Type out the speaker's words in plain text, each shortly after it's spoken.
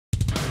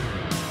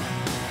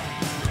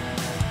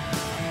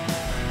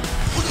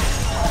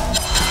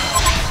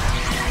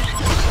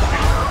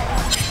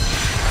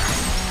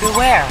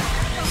Beware.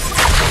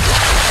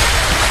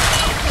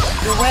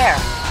 Beware.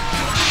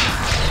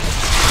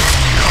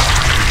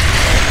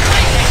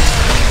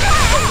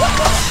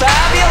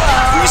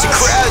 Fabulous! Here's a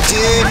crowd,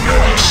 dude.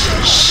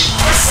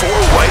 4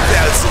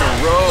 wipeouts in a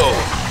row.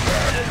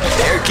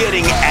 They're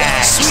getting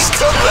axed. Sweet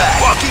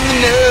comeback. Walking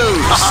the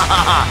nose.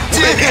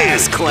 Dude,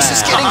 this is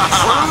getting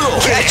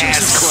brutal. Catching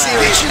some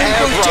serious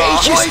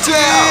bodacious,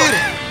 dude.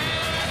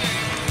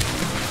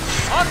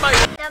 On my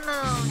The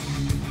moon.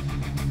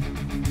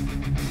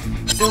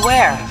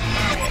 Beware.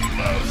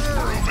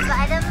 Move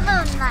by the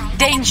moonlight.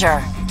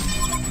 Danger.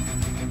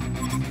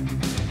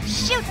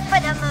 Shoot for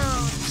the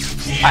moon.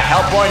 A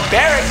Hellborn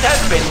barracks has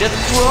been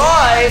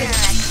destroyed.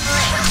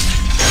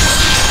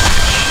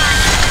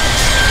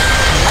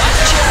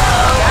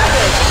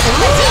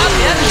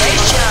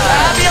 Annihilation.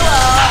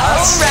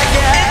 Fabulous.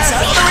 It's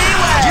a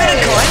 3-way.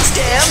 Unicorn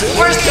stamp.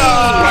 First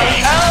on.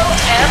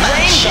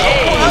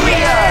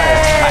 Warrior.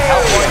 A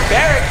Hellborn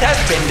barracks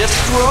has been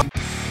destroyed.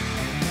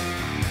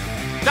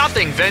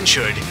 Nothing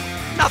ventured,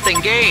 nothing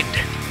gained.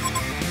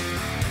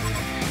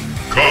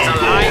 Condor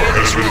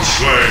has been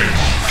slain.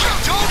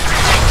 Don't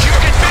think you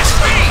can miss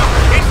me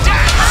in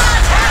death!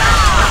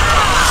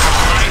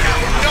 I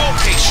have no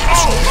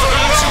patience for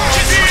those who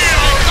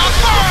feel the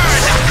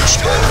burn!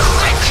 Don't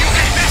think you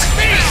can miss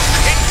me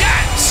in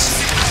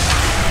dance!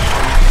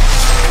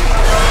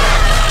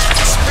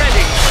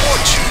 Spreading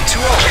fortune to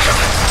all.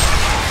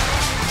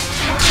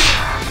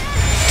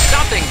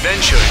 Nothing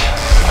ventured,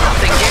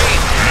 nothing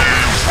gained.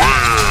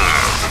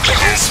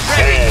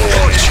 Spreading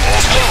fortune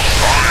to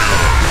all.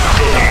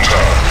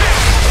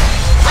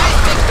 I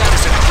think that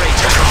is a great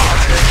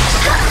idea.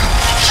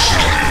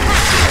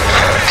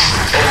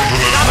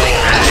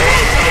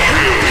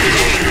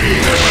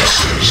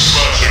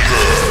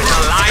 The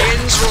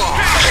lion's roar.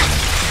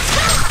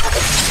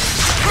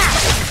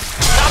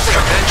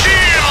 Nothing ventured.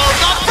 Feel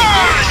the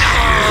burn!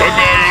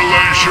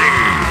 Annihilation.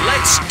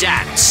 Let's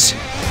dance.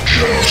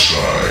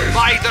 Genocide.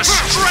 By the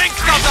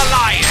strength of the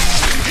lion,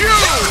 you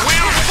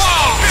will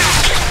fall!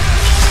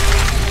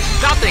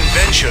 Nothing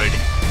ventured,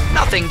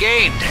 nothing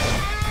gained.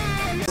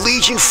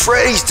 Legion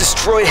Freddy's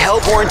destroyed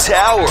Hellborn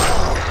Tower.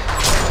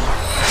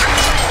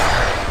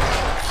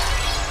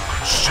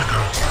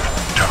 Consider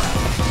done.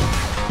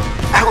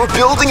 Our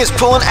building is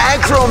pulling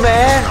aggro,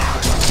 man.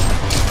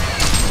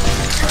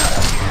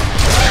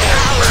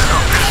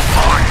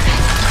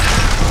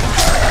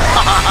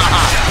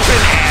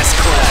 An ass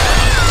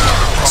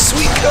clap.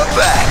 Sweet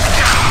comeback.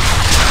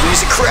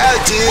 There's a crowd,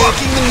 dude.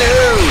 Walking the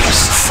nose.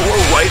 4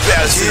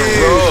 wipeouts in a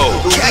row.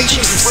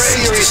 Catching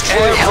Freddy's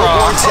destroyed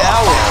Hellborn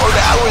Tower. Oh,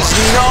 that was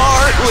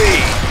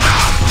gnarly.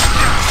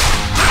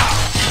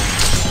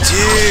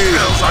 Dude,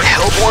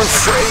 Hellborn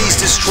Freddy's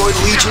destroyed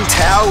Legion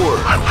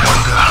Tower. I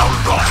wonder how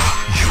long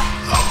you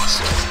last.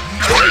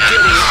 They're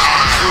getting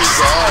angry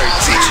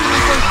guards.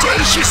 Featuring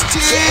bodacious,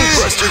 dude.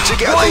 Gangbuster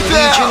took out the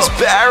Legion's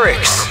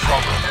barracks.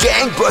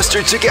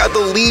 Gangbuster took out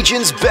the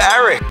Legion's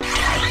barracks.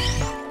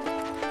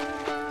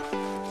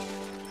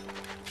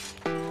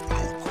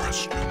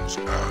 Questions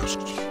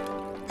asked.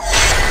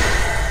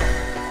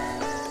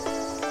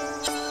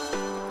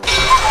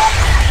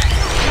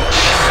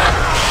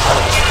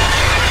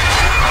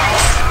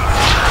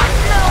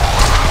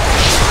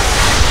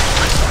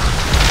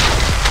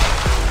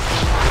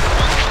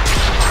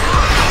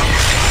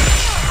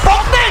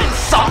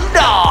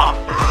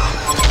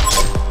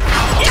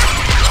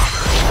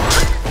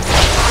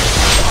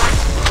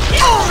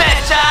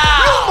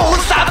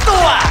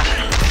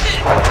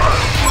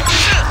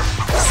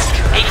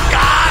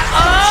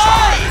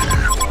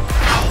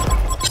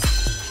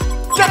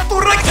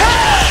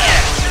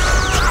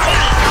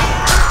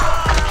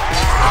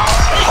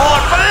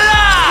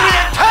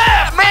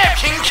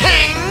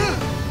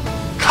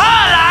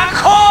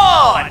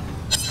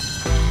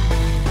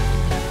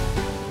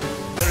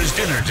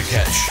 Dinner to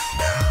catch.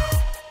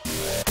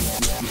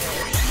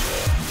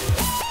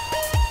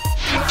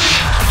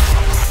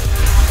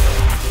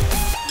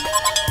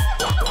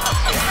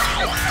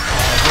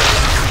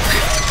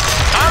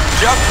 I'm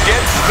just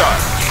getting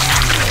started.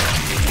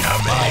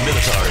 My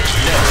Minotaur is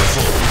never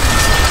full.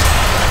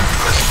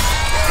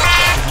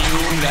 Can you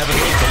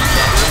navigate the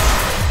labyrinth?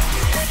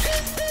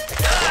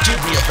 Give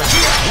me a better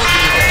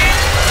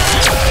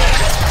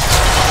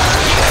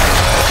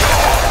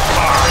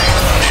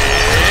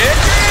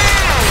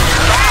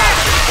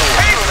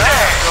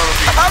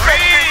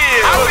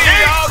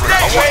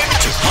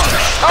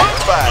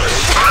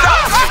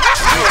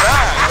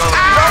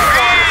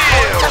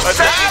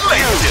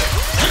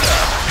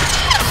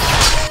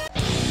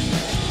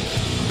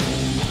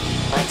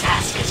My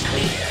task is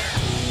clear.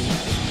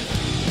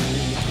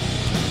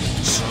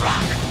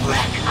 Srak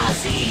Rek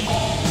Aziz.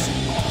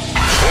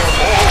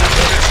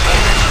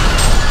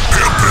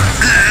 Pimpin'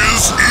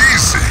 is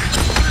easy.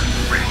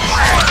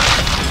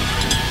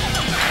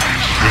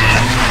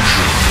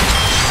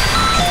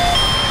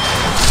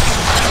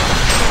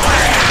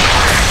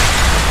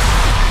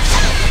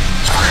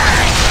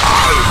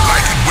 I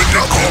like it when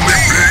they call me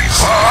Big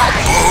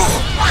Papa.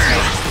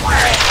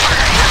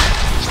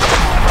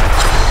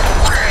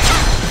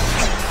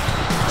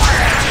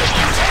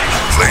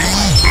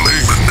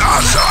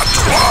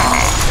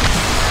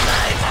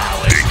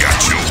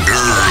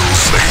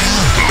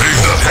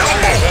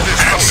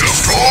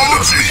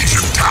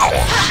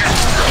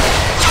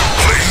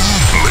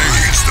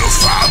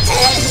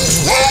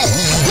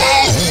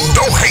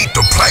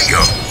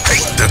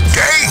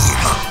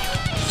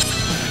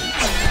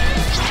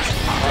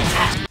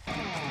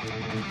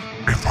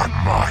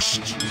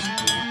 must.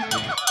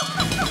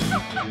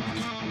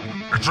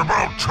 It's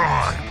about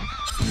time.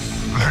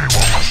 They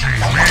won't see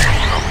me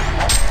coming.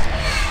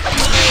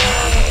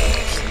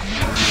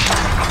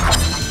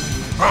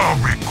 I'll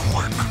be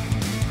quick.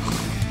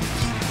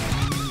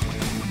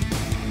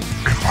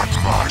 If I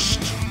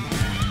must.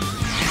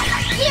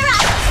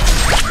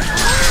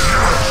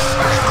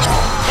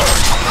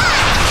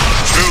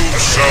 Too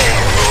soon.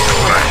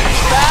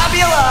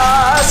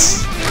 Fabulous!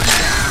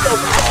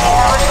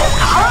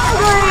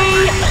 Hungry!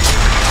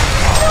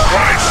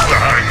 Price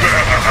tag.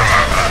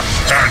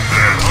 And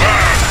then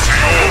back to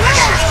your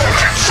wishes.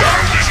 What it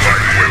sounded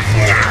like we're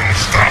mortal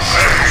stuff.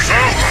 So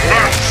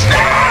that's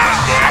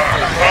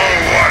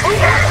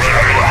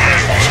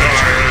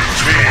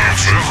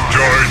Thieves has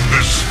joined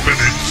the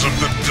spirits of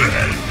the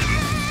dead.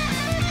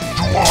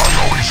 Do I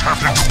always have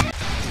to do?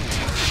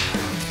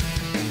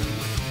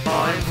 I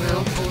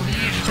will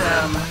bleed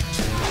them.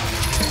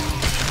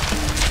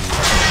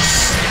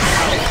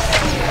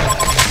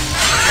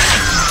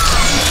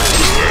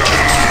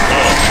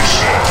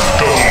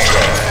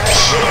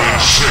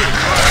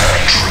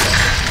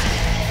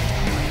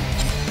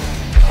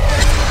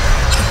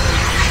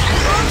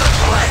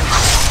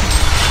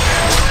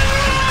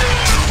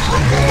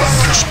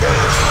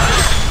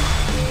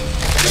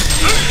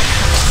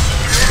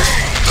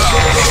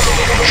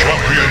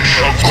 Champion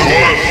of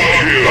Newerth,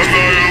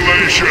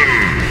 Annihilation,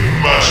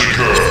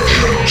 Massacre,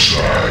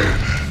 Genocide.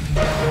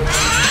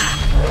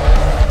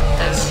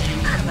 As you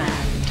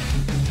command.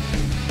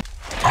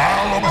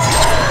 I'll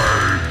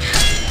oblige.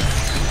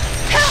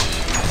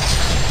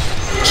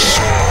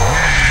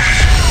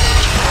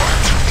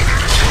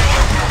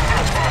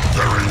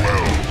 Very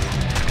well.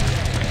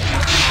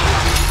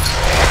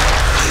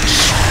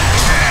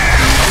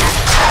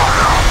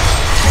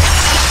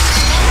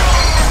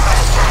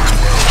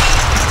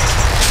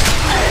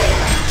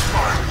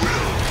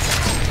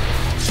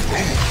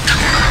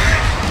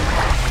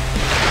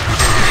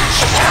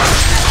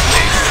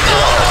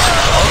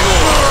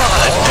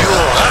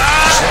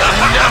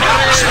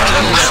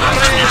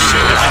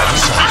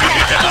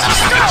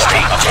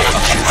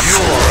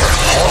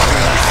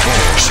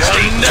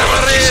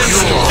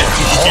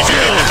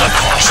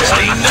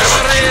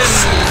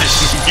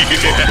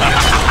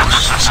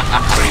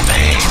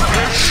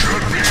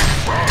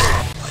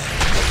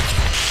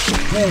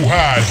 Who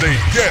has a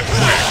get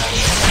rich?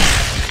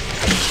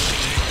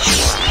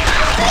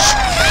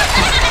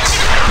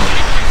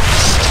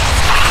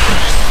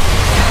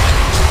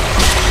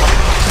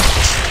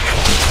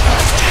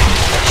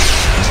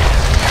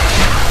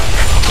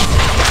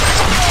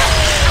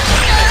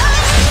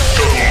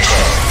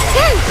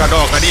กระโด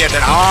ดกระเดียด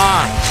อ๋อ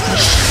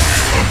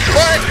เ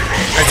ฮ้ย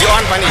ไอ้ที่อ้อ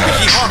นไปนี่ไป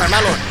ขี้ข้อกันมา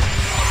หลุด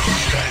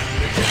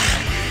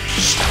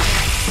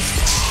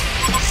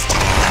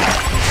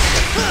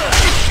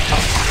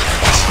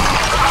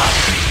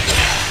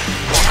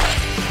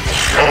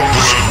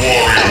Ultimate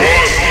Warrior,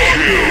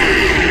 kill.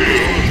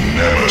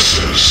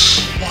 Nemesis.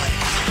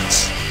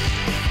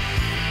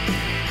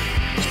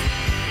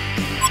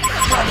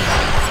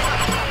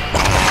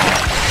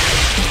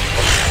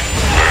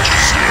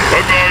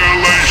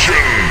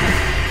 Annihilation.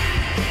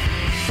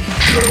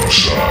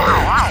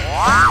 Genocide.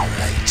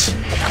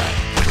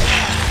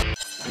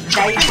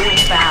 They will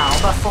bow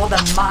before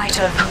the might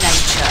of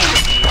nature.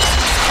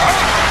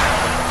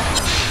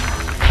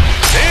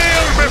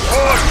 Kneel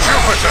before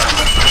Jupiter.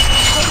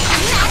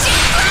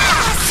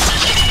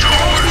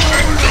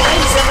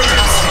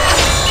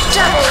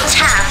 Double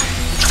tap.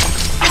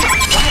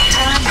 Right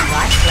time,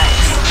 right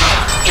place.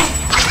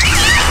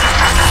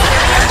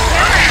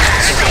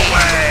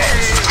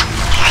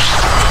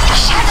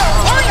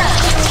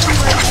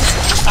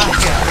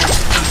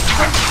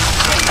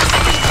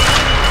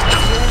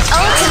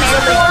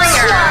 Ultimate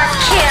warrior.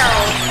 Kill.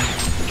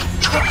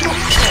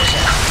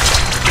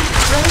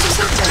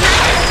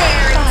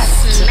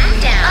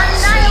 Smackdown.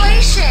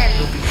 Annihilation.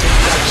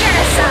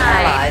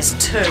 Genocide. Allies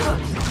too.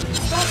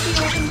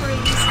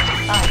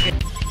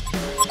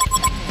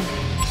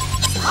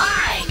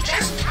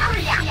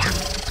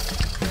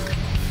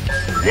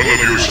 One of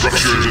your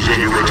structures is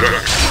under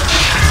attack.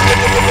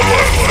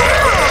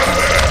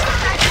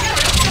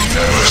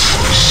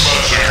 Nemesis.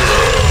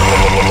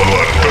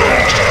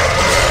 Massacre.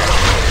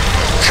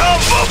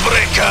 Combo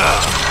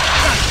breaker!